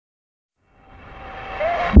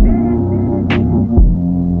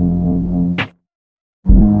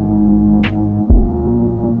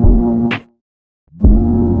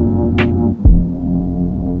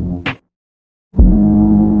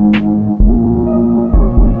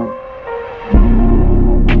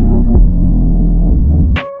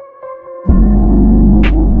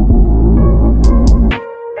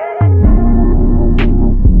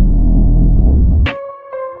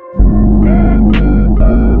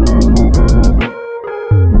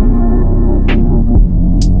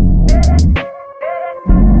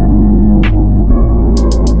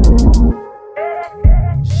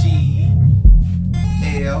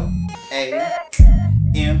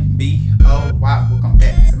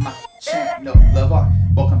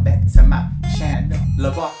to my channel.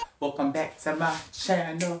 Lover, welcome back to my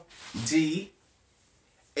channel. GLAMBOY,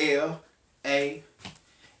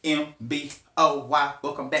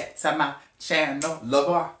 welcome back to my channel.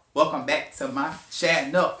 Lover, welcome back to my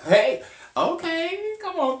channel. Hey, okay,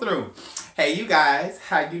 come on through. Hey, you guys,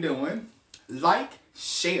 how you doing? Like,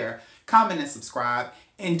 share, comment, and subscribe.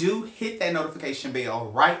 And do hit that notification bell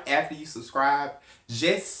right after you subscribe,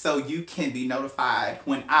 just so you can be notified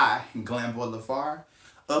when I, Glamboy LaVar,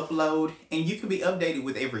 upload, and you can be updated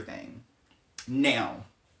with everything. Now,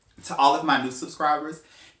 to all of my new subscribers,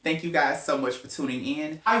 thank you guys so much for tuning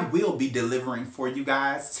in. I will be delivering for you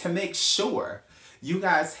guys to make sure you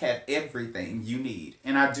guys have everything you need.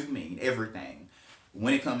 And I do mean everything.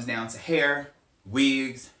 When it comes down to hair,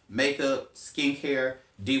 wigs, makeup, skincare,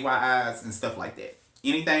 DIYs, and stuff like that.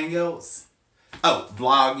 Anything else? Oh,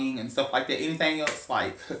 vlogging and stuff like that. Anything else?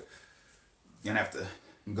 Like, you're gonna have to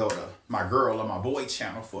go to my girl or my boy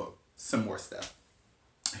channel for some more stuff.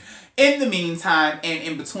 In the meantime and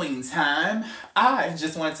in between time, I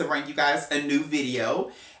just wanted to bring you guys a new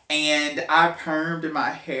video. And I permed my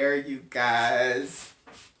hair, you guys.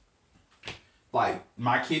 Like,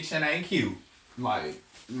 my kitchen ain't cute. Like,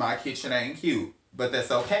 my kitchen ain't cute. But that's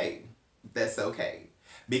okay. That's okay.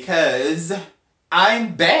 Because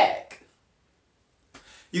I'm back.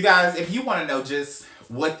 You guys, if you want to know just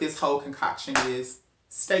what this whole concoction is,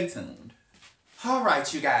 stay tuned.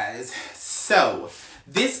 Alright, you guys. So,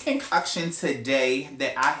 this concoction today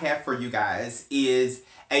that I have for you guys is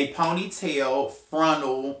a ponytail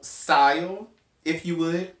frontal style, if you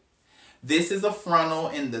would. This is a frontal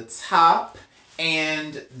in the top,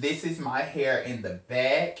 and this is my hair in the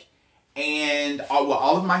back. And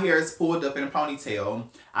all of my hair is pulled up in a ponytail.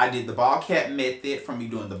 I did the ball cap method. From me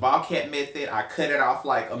doing the ball cap method, I cut it off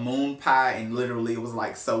like a moon pie, and literally it was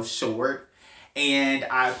like so short. And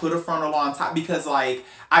I put a frontal on top because like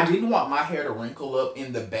I didn't want my hair to wrinkle up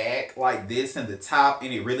in the back like this in the top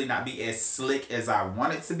and it really not be as slick as I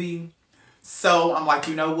want it to be. So I'm like,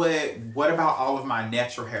 you know what about all of my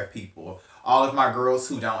natural hair people? All of my girls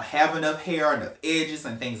who don't have enough hair, enough edges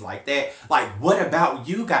and things like that. Like, what about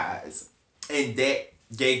you guys? And that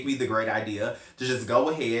gave me the great idea to just go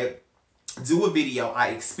ahead, do a video. I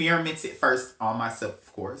experimented first on myself,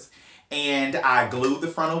 of course. And I glued the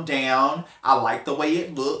frontal down. I liked the way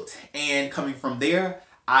it looked. And coming from there,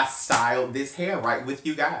 I styled this hair right with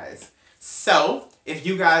you guys. So, if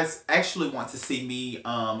you guys actually want to see me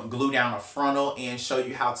glue down a frontal and show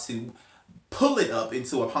you how to pull it up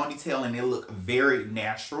into a ponytail and it look very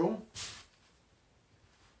natural,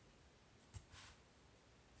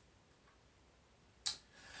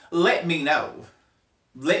 let me know.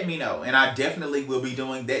 Let me know. And I definitely will be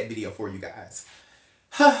doing that video for you guys.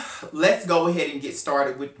 Let's go ahead and get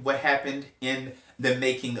started with what happened in the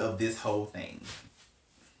making of this whole thing.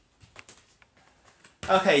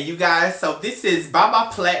 Okay, you guys, so this is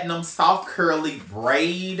Baba Platinum Soft Curly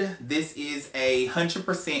Braid. This is a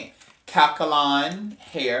 100% Calcalon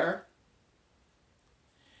hair.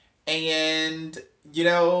 And, you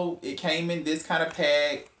know, it came in this kind of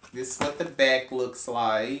pack. This is what the back looks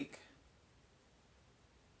like.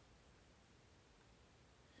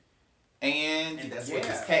 And that's what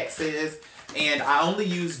this pack says. And I only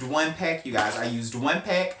used one pack, you guys. I used one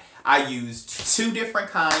pack. I used 2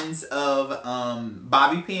 different kinds of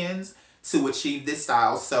bobby pins to achieve this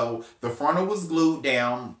style. So the frontal was glued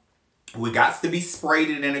down. We got to be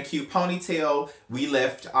sprayed in a cute ponytail. We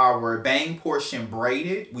left our bang portion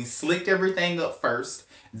braided. We slicked everything up first.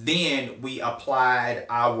 Then we applied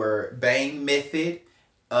our bang method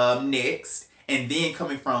next. And then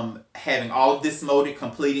coming from having all of this molded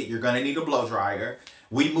completed, you're going to need a blow dryer.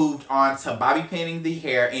 We moved on to bobby pinning the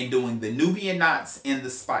hair and doing the Nubain knots and the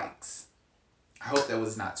spikes. I hope that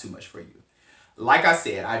was not too much for you. Like I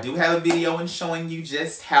said, I do have a video in showing you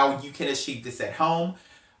just how you can achieve this at home.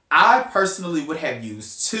 I personally would have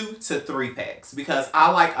used 2 to 3 packs because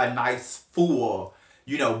I like a nice full,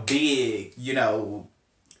 you know, big, you know,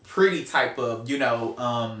 pretty type of, you know,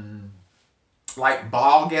 like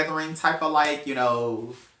ball gathering type of like, you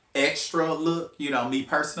know, extra look, you know, me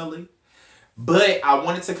personally. But I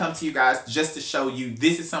wanted to come to you guys just to show you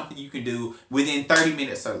this is something you can do within 30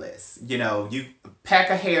 minutes or less. You know, you pack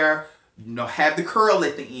a hair, you know, have the curl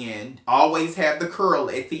at the end. Always have the curl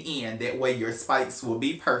at the end. That way your spikes will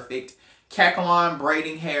be perfect. Calcalon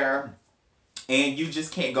braiding hair, and you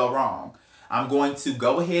just can't go wrong. I'm going to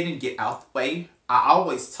go ahead and get out the way. I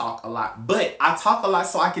always talk a lot, but I talk a lot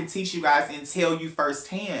so I can teach you guys and tell you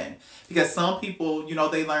firsthand. Because some people, you know,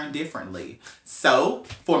 they learn differently. So,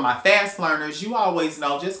 for my fast learners, you always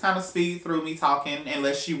know, just kind of speed through me talking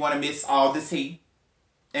unless you want to miss all the tea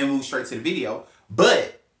and move straight to the video.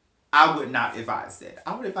 But I would not advise that.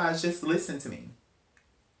 I would advise just listen to me.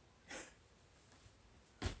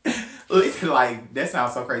 Listen, like, that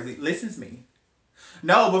sounds so crazy. Listen to me.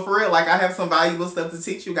 No, but for real, like, I have some valuable stuff to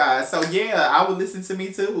teach you guys. So yeah, I would listen to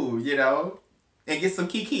me too, you know, and get some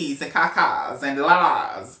kikis and kakas and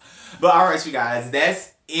la-las. But all right, you guys,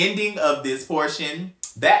 that's ending of this portion.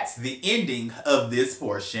 That's the ending of this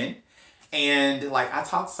portion. And like, I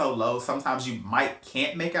talk so low, sometimes you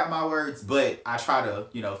can't make out my words, but I try to,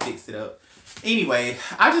 you know, fix it up. Anyway,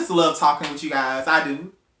 I just love talking with you guys. I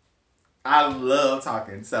do. I love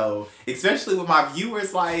talking. So, especially with my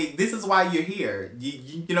viewers, like, this is why you're here.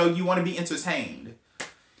 You know, you want to be entertained.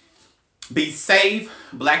 Be safe.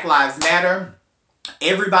 Black Lives Matter.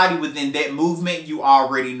 Everybody within that movement, you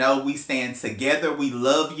already know we stand together. We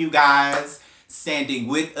love you guys. Standing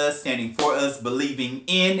with us, standing for us, believing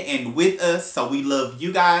in and with us. So we love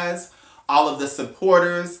you guys. All of the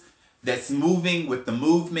supporters that's moving with the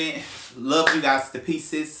movement. Love you guys to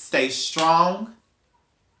pieces. Stay strong.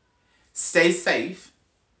 Stay safe.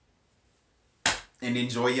 And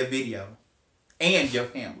enjoy your video. And your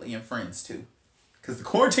family and friends too. Because the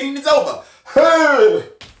quarantine is over. Hey!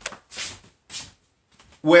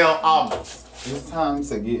 Well, almost. It's time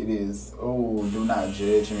to get this. Oh, do not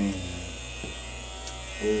judge me.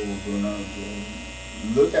 Oh, do not judge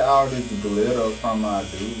me. Look at all this glitter from my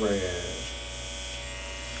do-rag.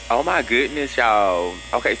 Oh my goodness, y'all.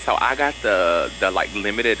 Okay, so I got the like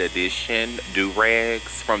limited edition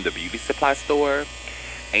do-rags from the beauty supply store.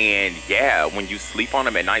 And yeah, when you sleep on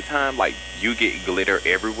them at nighttime, like, you get glitter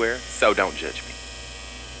everywhere. So don't judge me.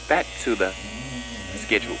 Back to the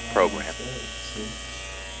scheduled program.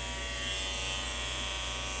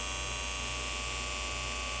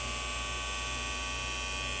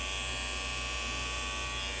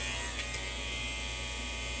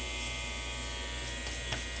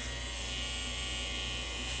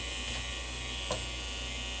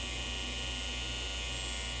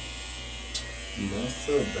 That's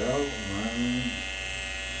about right.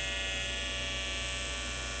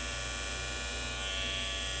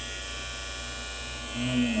 I'm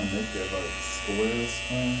gonna make it like square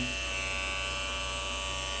skin.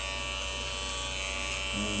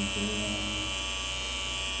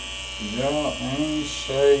 Y'all, I ain't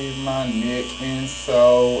shaved my neck in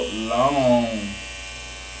so long.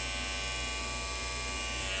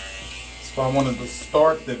 So I wanted to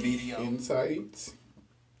start the video in tight.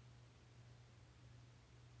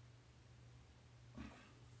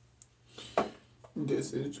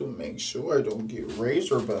 This is to make sure I don't get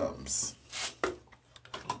razor bumps.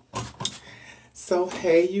 So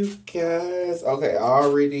hey you guys. Okay, I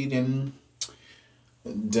already done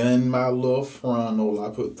my little frontal. I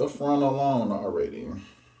put the frontal on already.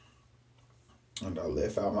 And I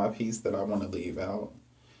left out my piece that I want to leave out.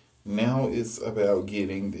 Now it's about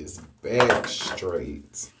getting this back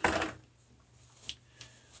straight.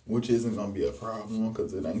 Which isn't going to be a problem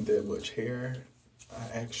because it ain't that much hair. I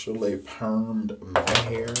actually permed my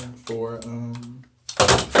hair for,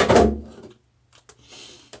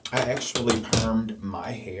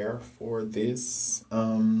 this,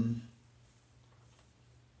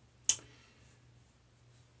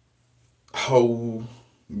 whole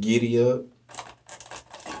giddy up.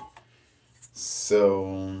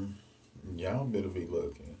 So, y'all better be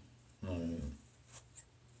looking.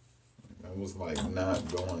 I was like not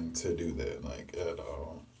going to do that like at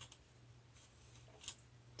all.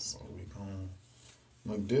 So we gonna,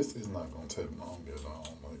 like, this is not gonna take long at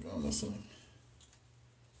all, like, honestly.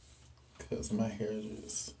 Cause my hair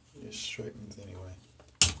just, it straightens anyway.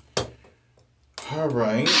 All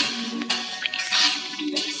right.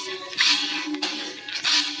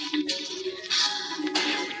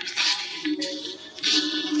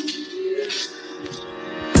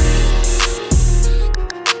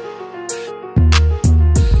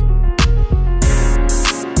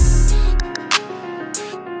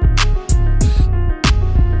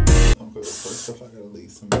 First off, I gotta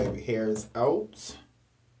leave some baby hairs out.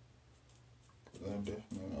 I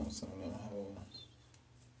definitely want some of them holes.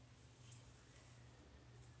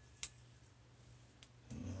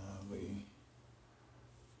 Yeah,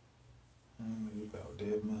 I leave about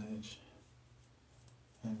that much.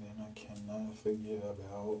 And then I cannot forget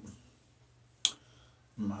about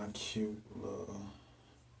my cute little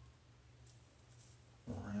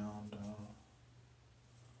round off.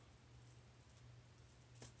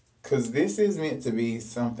 Because this is meant to be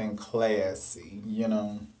something classy, you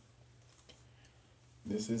know.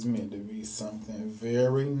 This is meant to be something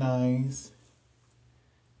very nice,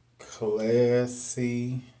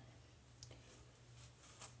 classy.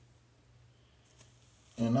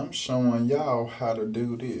 And I'm showing y'all how to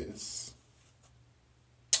do this.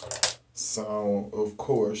 So of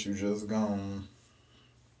course you just gonna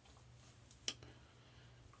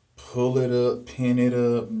pull it up, pin it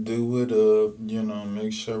up, do it up, you know,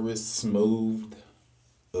 make sure it's smoothed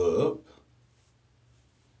up.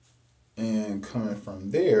 And coming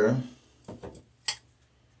from there,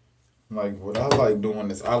 like what I like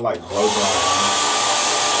doing is I like blow drying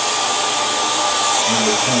in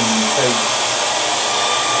between takes.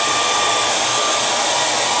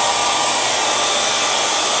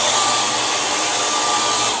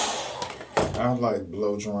 I like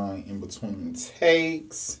blow drying in between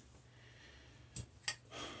takes.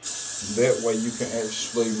 That way you can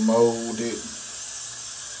actually mold it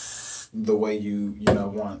the way you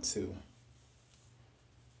want to.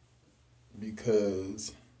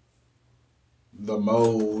 Because the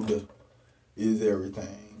mold is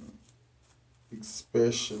everything.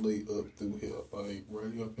 Especially up through here. Like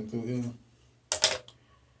right up and through here.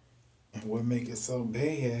 And what make it so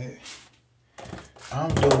bad,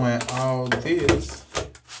 I'm doing all this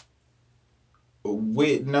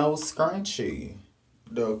with no scrunchie.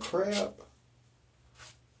 The crap.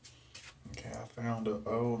 Okay, I found an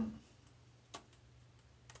old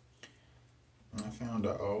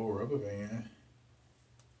rubber band.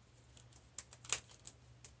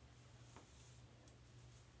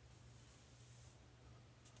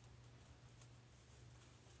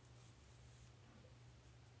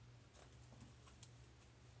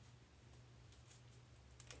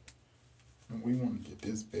 And we want to get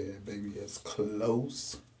this bad baby as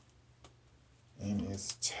close and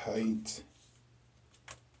as tight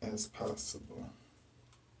as possible.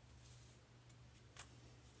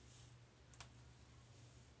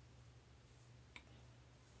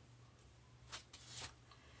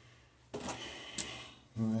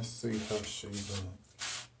 Let's see how she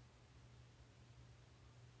looks.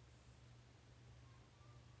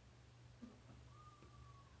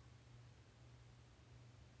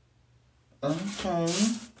 Okay.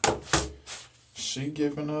 She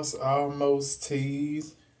giving us almost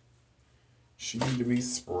teas. She need to be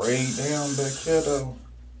sprayed down back here though.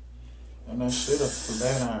 And I should have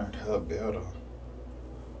flat ironed her better.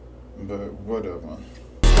 But whatever.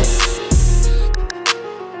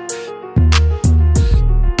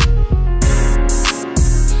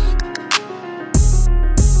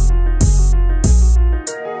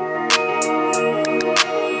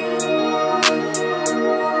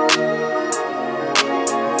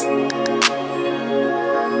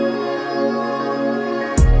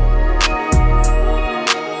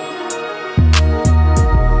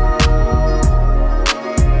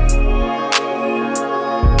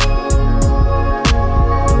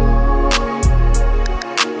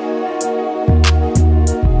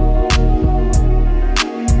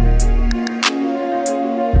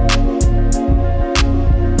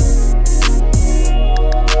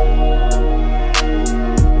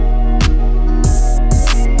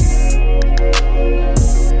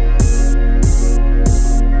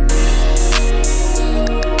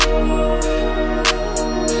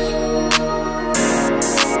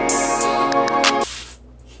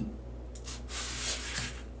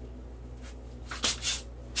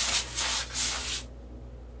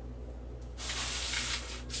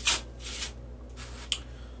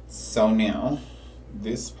 So now,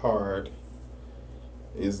 this part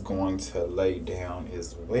is going to lay down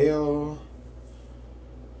as well.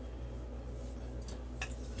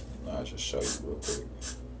 I'll just show you real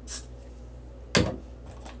quick.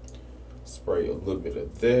 Spray a little bit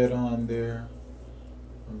of that on there.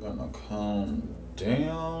 We're gonna come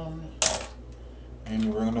down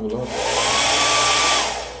and we're gonna blow it.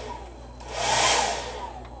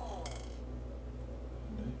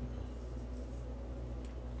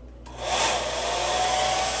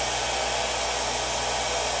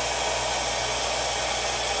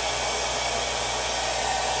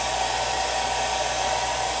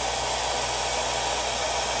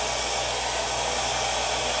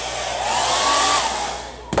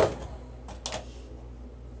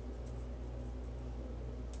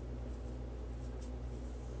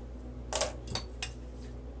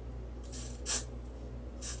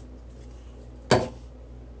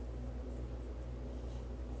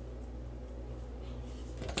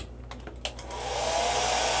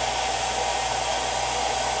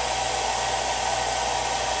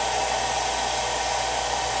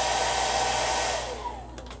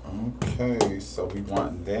 Okay, so we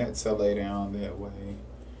want that to lay down that way.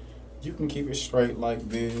 You can keep it straight like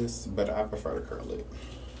this, but I prefer to curl it.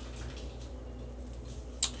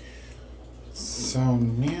 So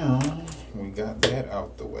now we got that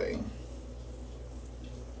out the way.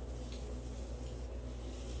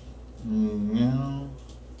 Now,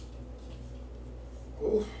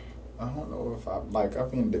 oh, I if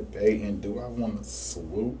I've been debating, do I want to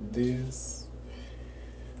swoop this?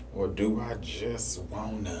 Or do I just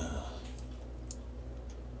wanna,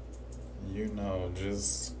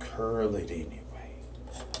 just curl it anyway?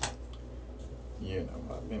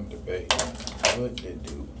 I've been debating what to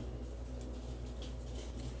do.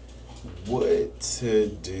 What to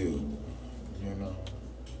do, I don't know.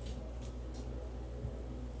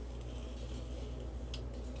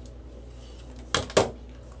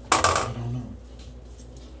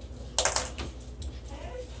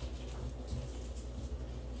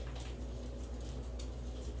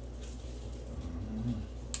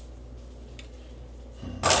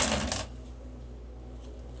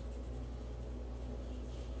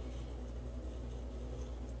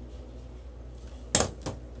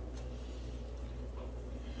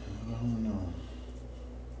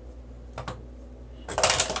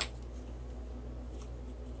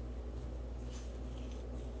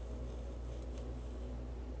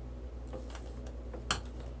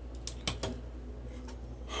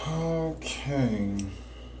 Okay.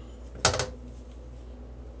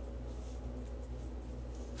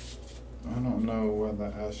 I don't know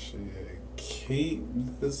whether I should keep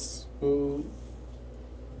this food,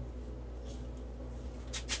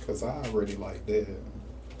 because I already like that.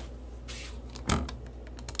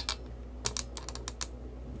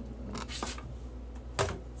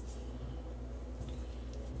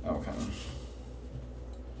 Okay.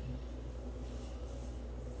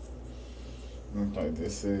 Okay,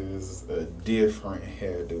 this is a different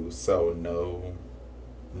hairdo, so no,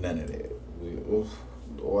 none of that.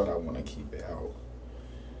 Lord, I want to keep it out.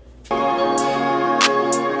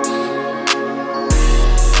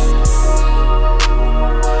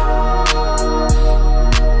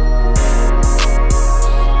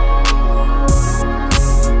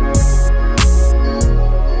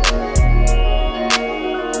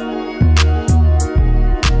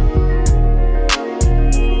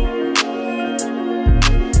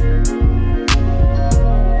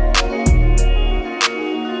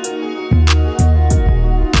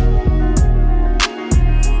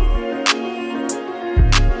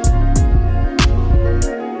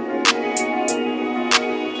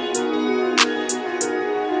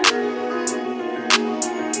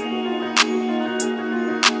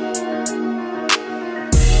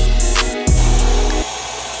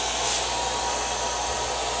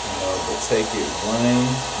 Take it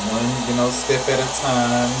one step at a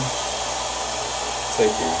time. Take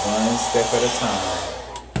it one step at a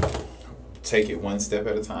time. Take it one step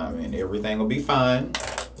at a time, and everything will be fine.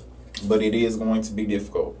 But it is going to be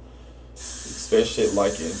difficult, especially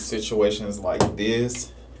like in situations like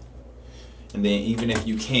this. And then even if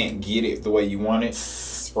you can't get it the way you want it,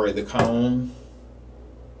 spray the comb.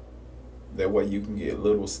 That way you can get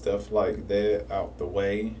little stuff like that out the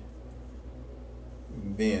way.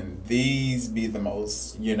 Then these be the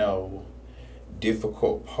most,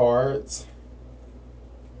 difficult parts,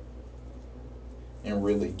 and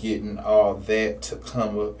really getting all that to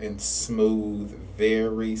come up and smooth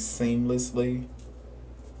very seamlessly.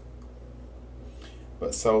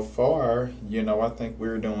 But so far, I think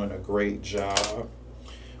we're doing a great job.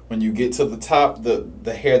 When you get to the top,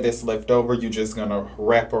 the hair that's left over, you're just gonna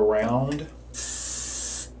wrap around.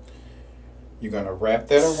 You're gonna wrap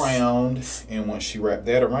that around, and once you wrap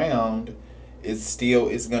that around, it's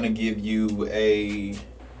gonna give you a.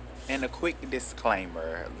 And a quick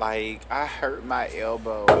disclaimer, like, I hurt my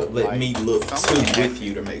elbow. But let me look too with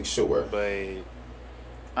you to make sure. But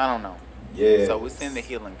I don't know. Yeah. So it's in the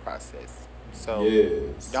healing process. So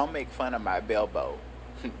don't make fun of my elbow.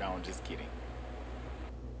 No, I'm just kidding.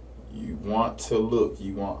 You want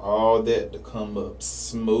all that to come up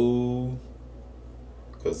smooth.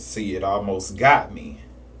 Because, see, it almost got me.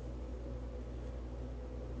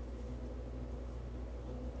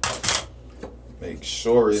 Make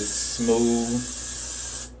sure it's smooth.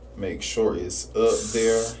 Make sure it's up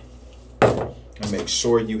there. And make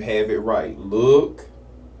sure you have it right. Look.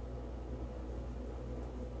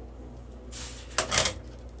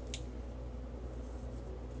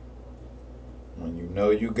 When you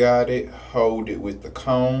know you got it, hold it with the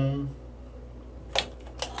comb.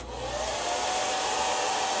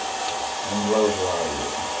 And blow dry it.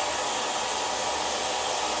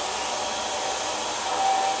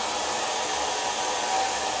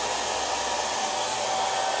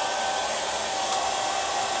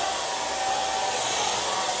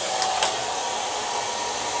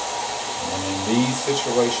 And in these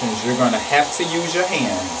situations, you're going to have to use your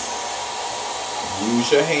hands. Use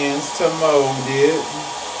your hands to mold it.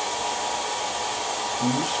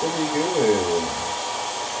 You should be good.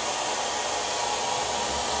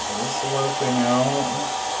 It's working out.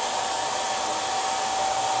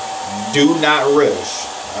 Do not rush.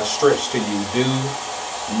 I stretch to you. Do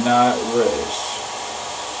not rush.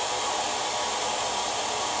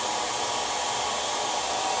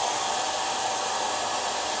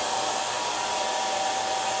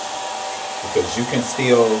 Because you can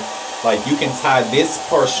still, like, you can tie this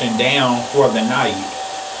portion down for the night,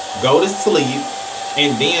 go to sleep,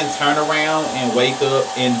 and then turn around and wake up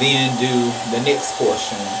and then do the next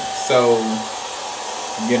portion. So,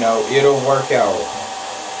 you know, it'll work out.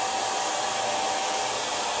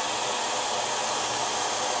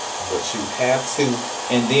 But you have to,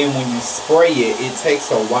 and then when you spray it, it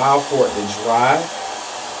takes a while for it to dry.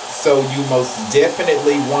 So you most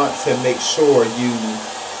definitely want to make sure you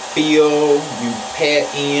feel, you pat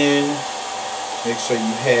in, make sure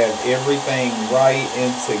you have everything right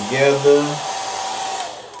and together.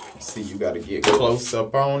 See, you got to get close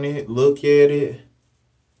up on it, look at it.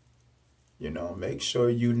 You know, make sure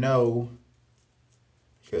you know.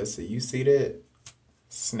 Because see, you see that?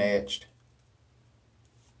 Snatched.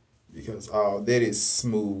 Because all that is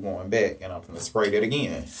smooth going back, and I'm going to spray that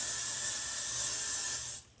again.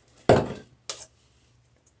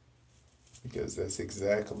 Because that's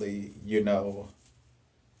exactly, you know,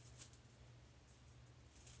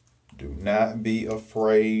 do not be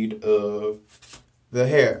afraid of the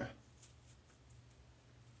hair.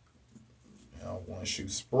 Now, once you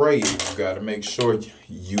spray it, you got to make sure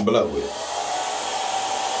you blow it.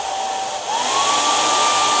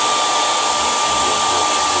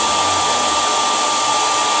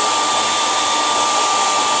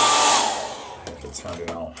 Turn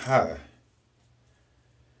it on high.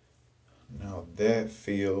 Now that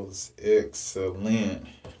feels excellent.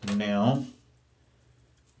 Now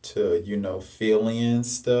to, you know, fill in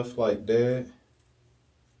stuff like that,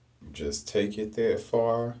 just take it that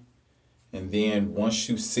far, and then once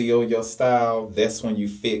you seal your style, that's when you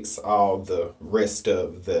fix all the rest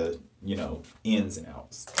of the, you know, ins and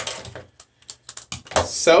outs.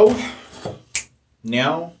 So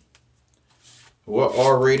now we're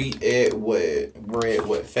already at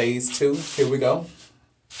what phase 2. Here we go.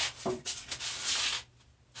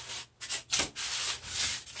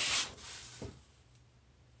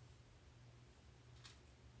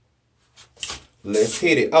 Let's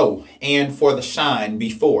hit it. Oh, and for the shine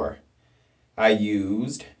before, I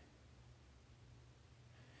used,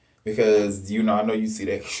 because, you know, I know you see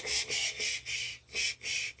that.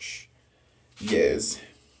 Yes.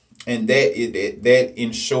 And that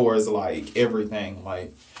ensures, like, everything.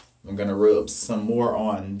 Like, I'm gonna rub some more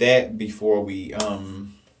on that before we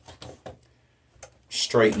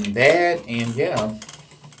straighten that. And yeah,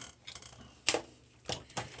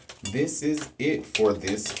 this is it for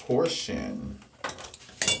this portion.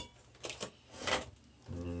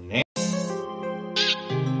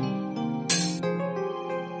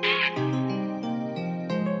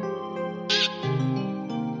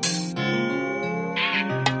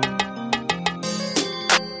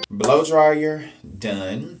 Blow dryer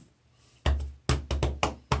done.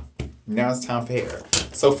 Now it's time for hair.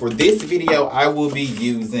 So for this video, I will be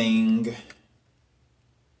using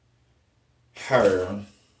her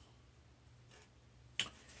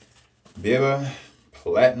Biba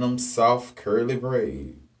Platinum Soft Curly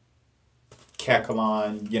Braid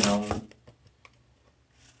Kakalon, you know,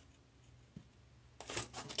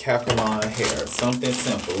 Kakalon hair. Something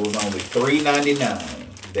simple. It was only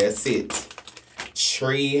 $3.99. That's it.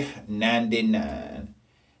 $3.99.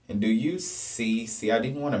 And do you see, I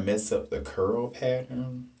didn't want to mess up the curl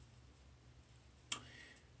pattern.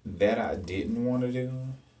 That I didn't want to do.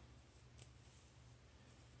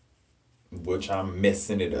 Which I'm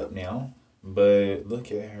messing it up now. But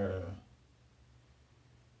look at her.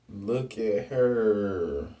 Look at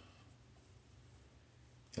her.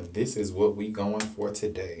 And this is what we going for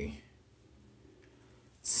today.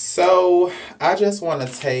 So I just want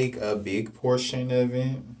to take a big portion of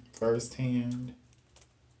it firsthand.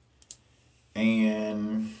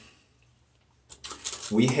 And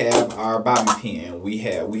we have our bobby pin. We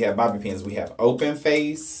have bobby pins. We have open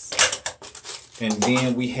face, and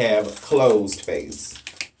then we have closed face.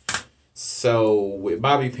 So with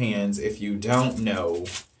bobby pins, if you don't know,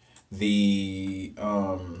 the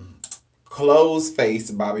closed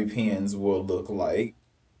face bobby pins will look like,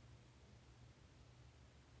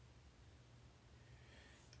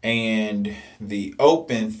 and the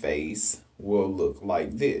open face will look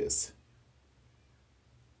like this.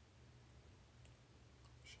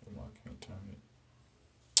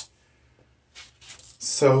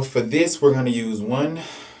 So for this, we're going to use one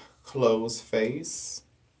closed face.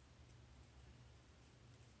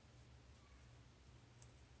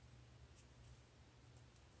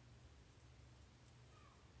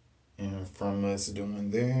 And And from us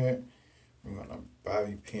doing that, we're gonna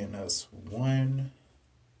bobby pin us one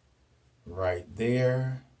right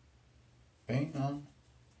there. Bam.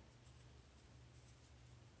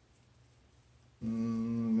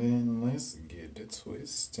 Then let's get the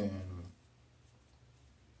twisting.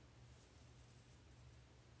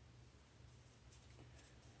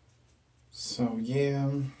 So yeah,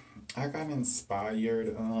 I got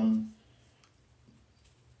inspired.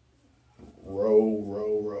 Row.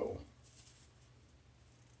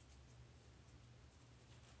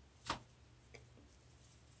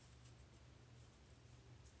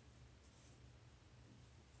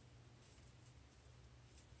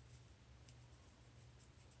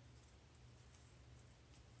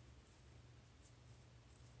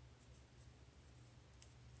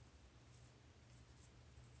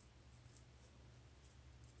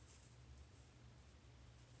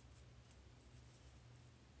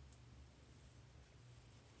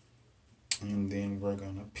 And then we're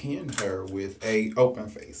gonna pin her with a open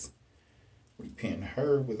face. We pin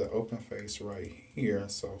her with an open face right here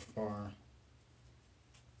so far.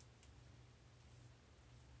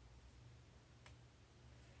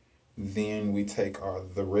 Then we take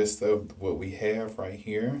the rest of what we have right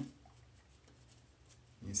here.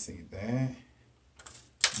 You see that?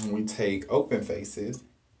 And we take open faces,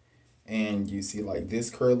 and you see like this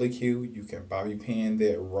curly Q, you can bobby pin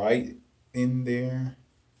that right in there.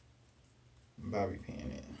 Bobby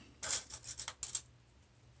pin it.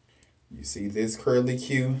 You see this curly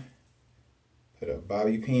Q, put a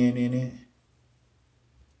bobby pin in it.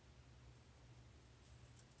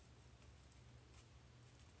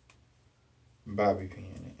 Bobby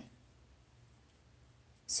pin it.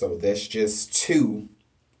 So that's just 2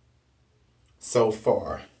 so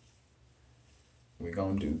far. We're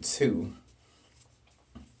gonna do 2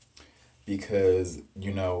 because,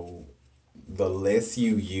 you know, the less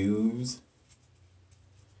you use,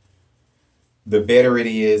 the better it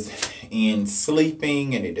is in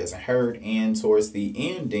sleeping, and it doesn't hurt, and towards the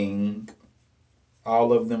ending,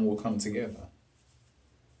 all of them will come together.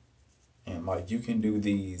 And like, you can do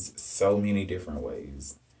these so many different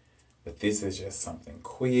ways, but this is just something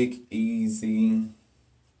quick, easy,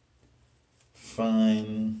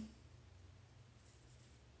 fun.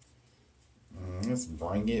 Let's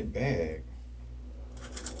bring it back.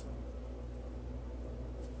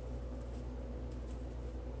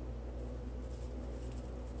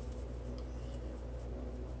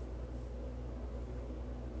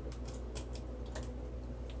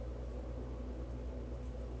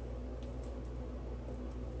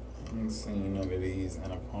 I haven't seen none of these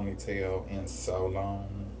in a ponytail in so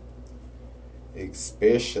long.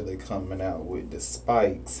 Especially coming out with the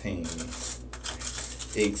spikes, honey.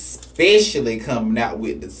 Especially coming out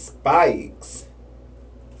with the spikes.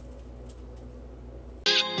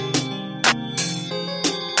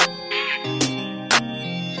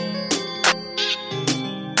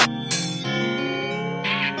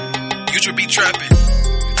 You should be trapping.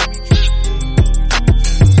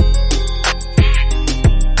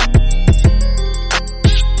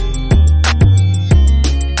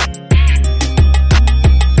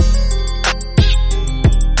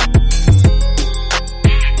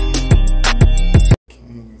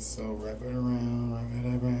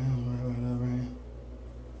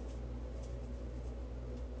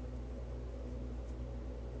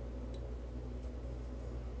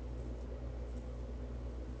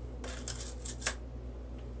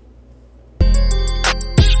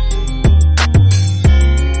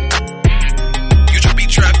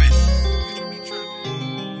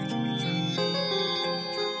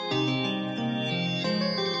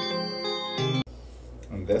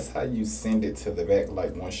 That's how you send it to the back.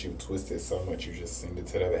 Like, once you twist it so much, you just send it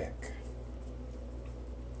to the back.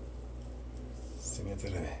 Send it to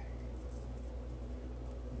the back.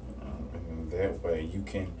 And that way you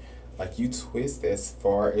can, like, you twist as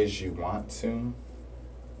far as you want to.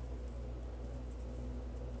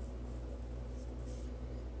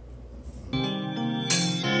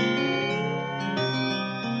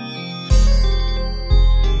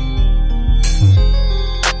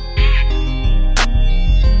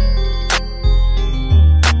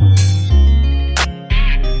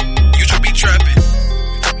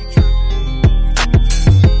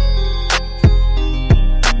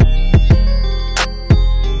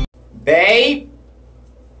 Babe,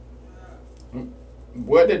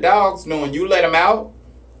 what the dogs doing? You let them out?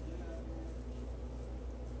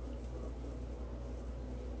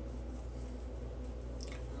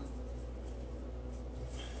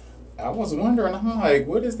 I was wondering, I'm like,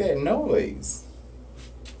 what is that noise?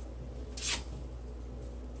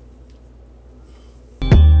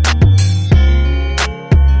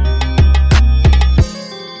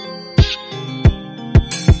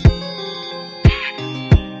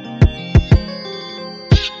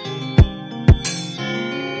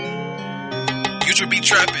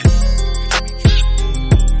 trapping.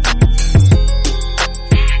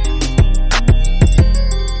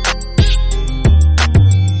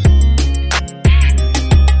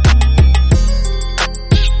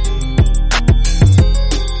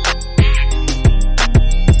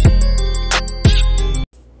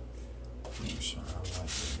 Make sure I like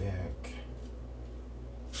the back.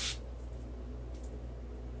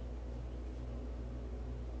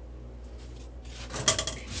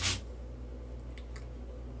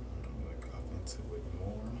 Look up into it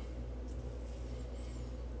more.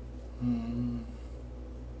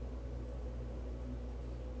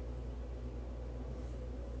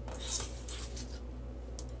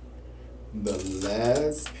 The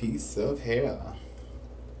last piece of hair.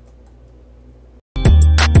 You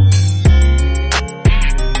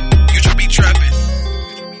should be trapping.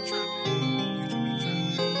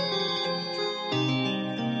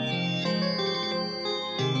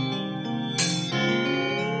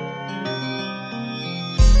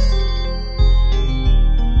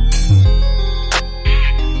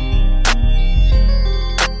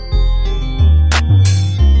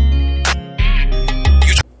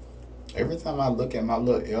 Every time I look at my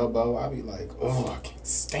little elbow, I be like, oh, I can't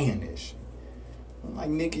stand this shit. I'm like,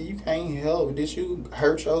 nigga, you can't help. Did you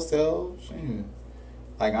hurt yourself? Shit.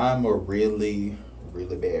 Like, I'm a really,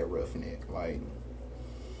 really bad roughneck. Like,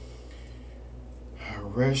 I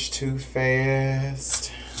rush too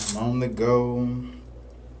fast. I'm on the go.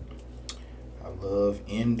 I love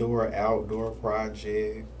indoor, outdoor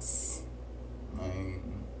projects. Like,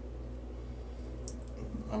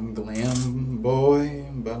 I'm glam boy,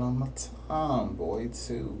 but I'm a tomboy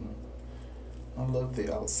too. I love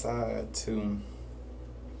the outside too.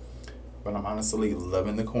 But I'm honestly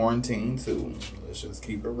loving the quarantine too. Let's just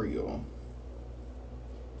keep it real.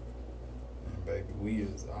 And baby, we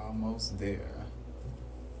is almost there.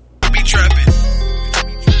 Be trapping.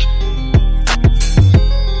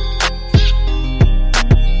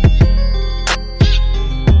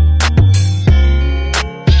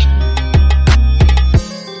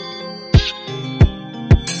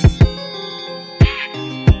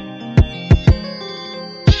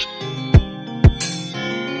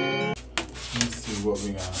 Let's see what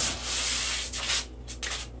we got.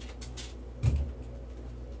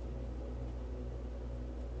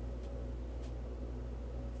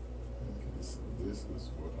 Okay, so this is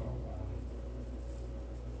what I want.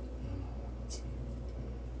 And I want to take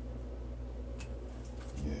that.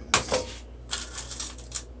 Yes.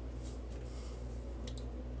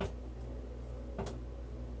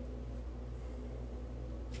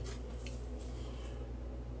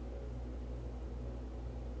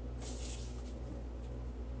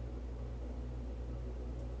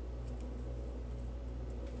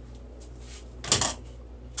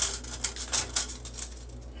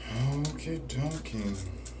 Okay, donkey.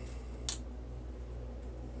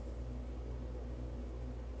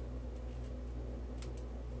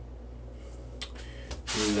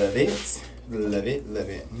 Love it. Love it. Love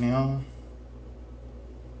it. Now,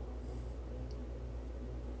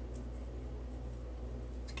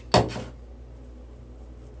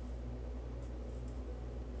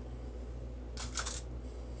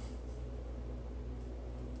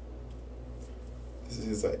 this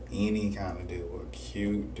is a any kind of do, a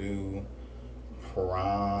cute do,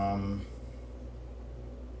 prom.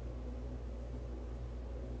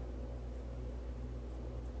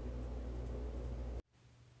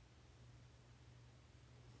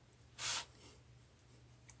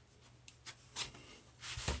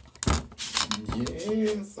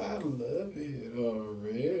 Yes, I love it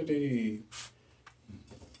already.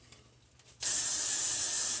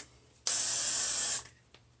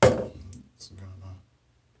 It's gonna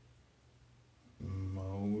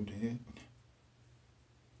mold it.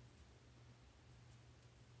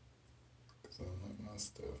 Cause I like my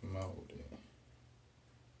stuff molded.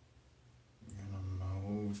 I'm gonna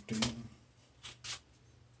mold it.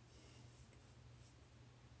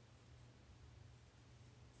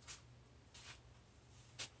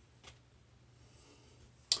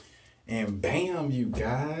 And bam, you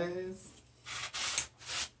guys.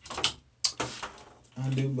 I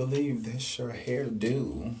do believe that's your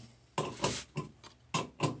hairdo.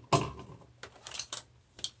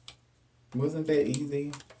 Wasn't that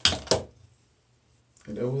easy?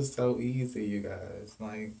 That was so easy, you guys.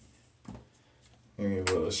 Like, give me a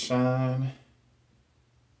little shine.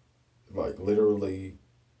 Like, literally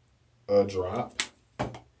a drop.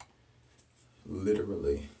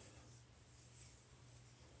 Literally.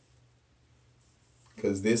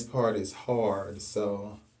 Because this part is hard,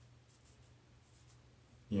 so,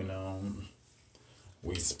 you know,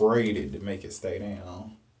 we sprayed it to make it stay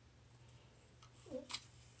down.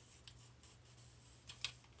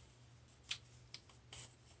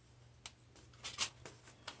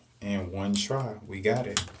 One try, we got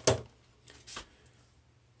it.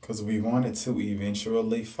 Because we want it to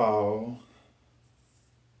eventually fall.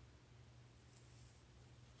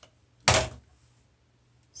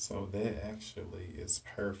 So that actually is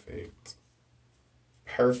perfect.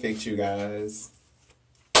 Perfect, you guys.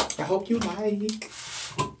 I hope you like.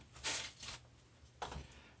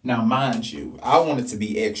 Now, mind you, I want it to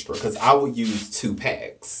be extra because I would use 2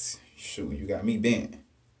 packs. Shoot, you got me bent.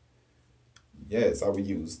 Yes, I would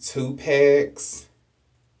use 2 packs.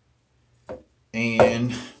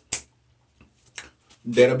 And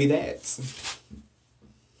that'll be that.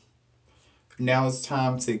 Now it's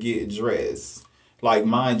time to get dressed. Like,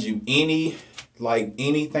 mind you,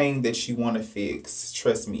 anything that you want to fix,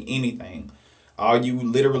 trust me, anything. All you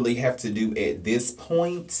literally have to do at this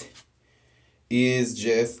point is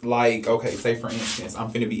just like, okay, say for instance, I'm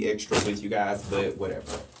finna be extra with you guys, but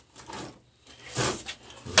whatever.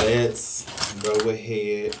 Let's go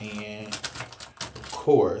ahead and, of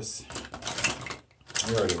course,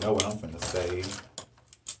 you already know what I'm finna say.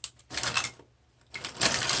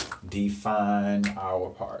 Define our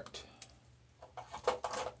part.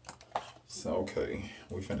 So, okay,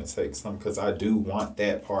 we finna take some, because I do want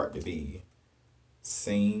that part to be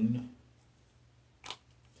seen.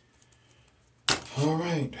 All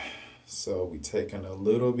right, so we taking a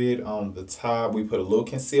little bit on the top. We put a little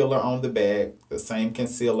concealer on the back, the same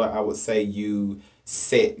concealer I would say you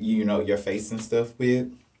set, you know, your face and stuff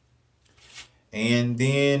with. And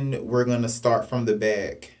then we're gonna start from the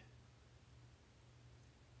back.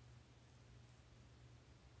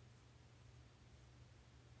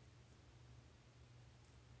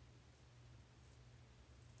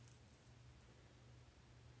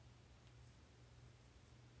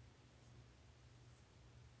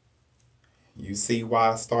 You see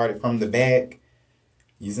why I started from the back?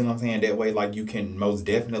 You see what I'm saying? That way, like, you can most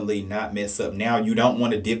definitely not mess up. Now, you don't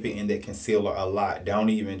want to dip it in that concealer a lot. Don't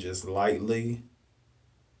even just lightly.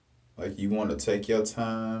 Like, you want to take your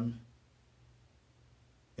time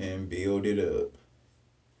and build it up.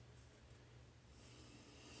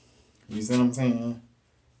 You see what I'm saying?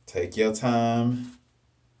 Take your time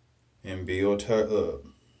and build her up.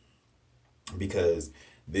 Because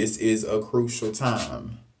this is a crucial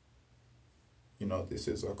time. You know, this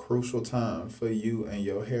is a crucial time for you and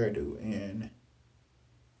your hairdo. And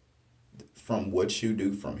from what you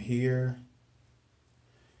do from here,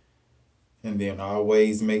 and then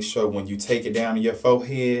always make sure when you take it down to your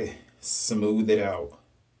forehead, smooth it out.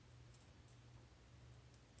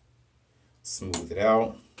 Smooth it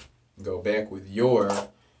out. Go back with your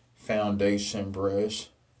foundation brush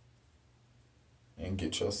and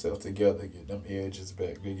get yourself together. Get them edges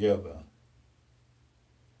back together.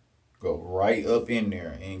 Go right up in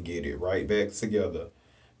there and get it right back together,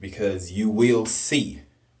 because you will see.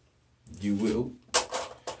 You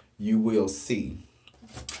will see.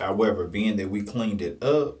 However, being that we cleaned it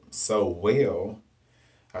up so well,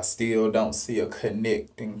 I still don't see a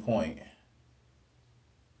connecting point.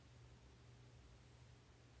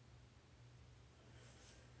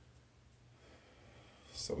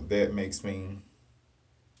 So that makes me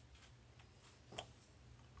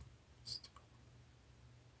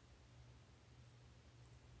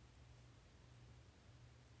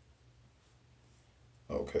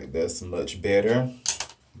okay, that's much better.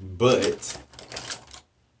 But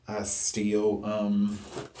I still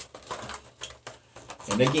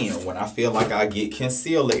and again, when I feel like I get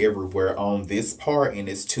concealer everywhere on this part and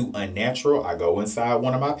it's too unnatural, I go inside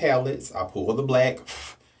one of my palettes, I pull the black,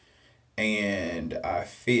 and I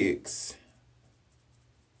fix.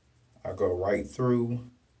 I go right through,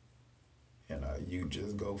 and you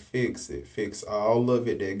just go fix it. Fix all of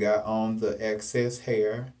it that got on the excess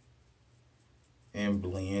hair and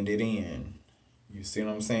blend it in. You see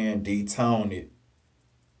what I'm saying? Detone it.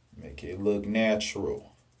 Make it look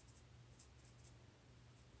natural.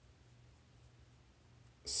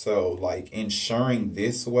 So, like, ensuring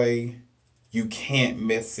this way, you can't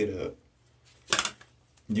mess it up.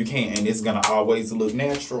 You can't, and it's gonna always look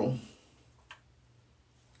natural.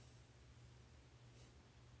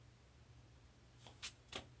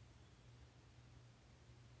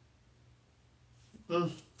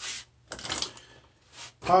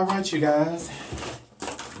 All right, you guys.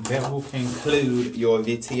 That will conclude your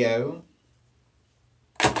video.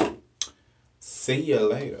 See you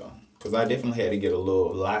later. Because I definitely had to get a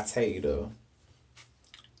little latte, though.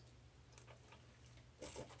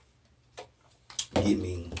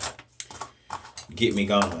 Get me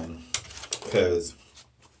going. Because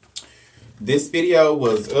this video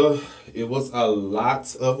was, it was a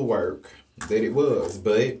lot of work. That it was.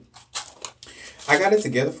 But I got it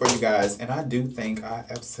together for you guys. And I do think I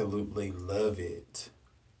absolutely love it.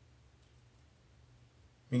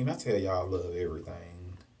 mean, I tell y'all I love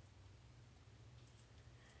everything.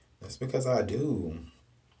 That's because I do.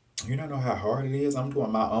 You don't know how hard it is. I'm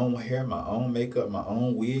doing my own hair, my own makeup, my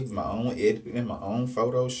own wigs, my own editing, my own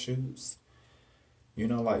photo shoots. You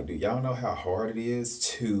know, like, do y'all know how hard it is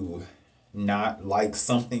to not like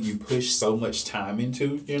something you push so much time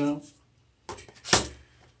into, you know?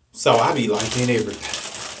 So I be liking everything.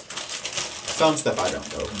 Some stuff I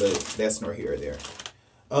don't know, but that's nor here or there.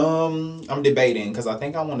 I'm debating because I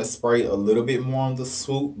think I want to spray a little bit more on the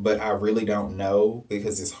swoop, but I really don't know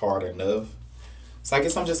because it's hard enough. So I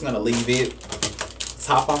guess I'm just gonna leave it.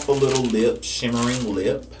 Top off a little lip, shimmering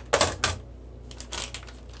lip.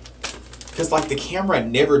 Because like the camera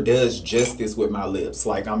never does justice with my lips.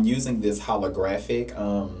 Like I'm using this holographic,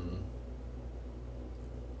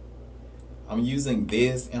 I'm using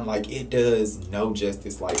this and like it does no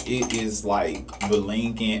justice. Like it is like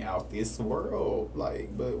blinging out this world.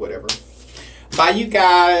 Like, but whatever. Bye you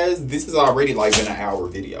guys. This has already like been an hour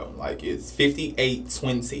video. Like it's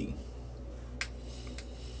 58:20.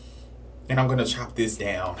 And I'm gonna chop this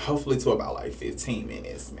down hopefully to about like 15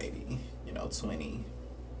 minutes, maybe, you know, 20.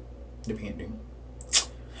 Depending.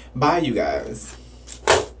 Bye you guys.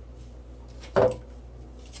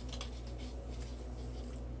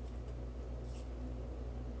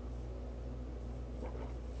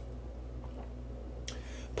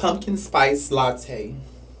 Pumpkin spice latte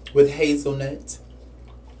with hazelnut,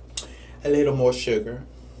 a little more sugar,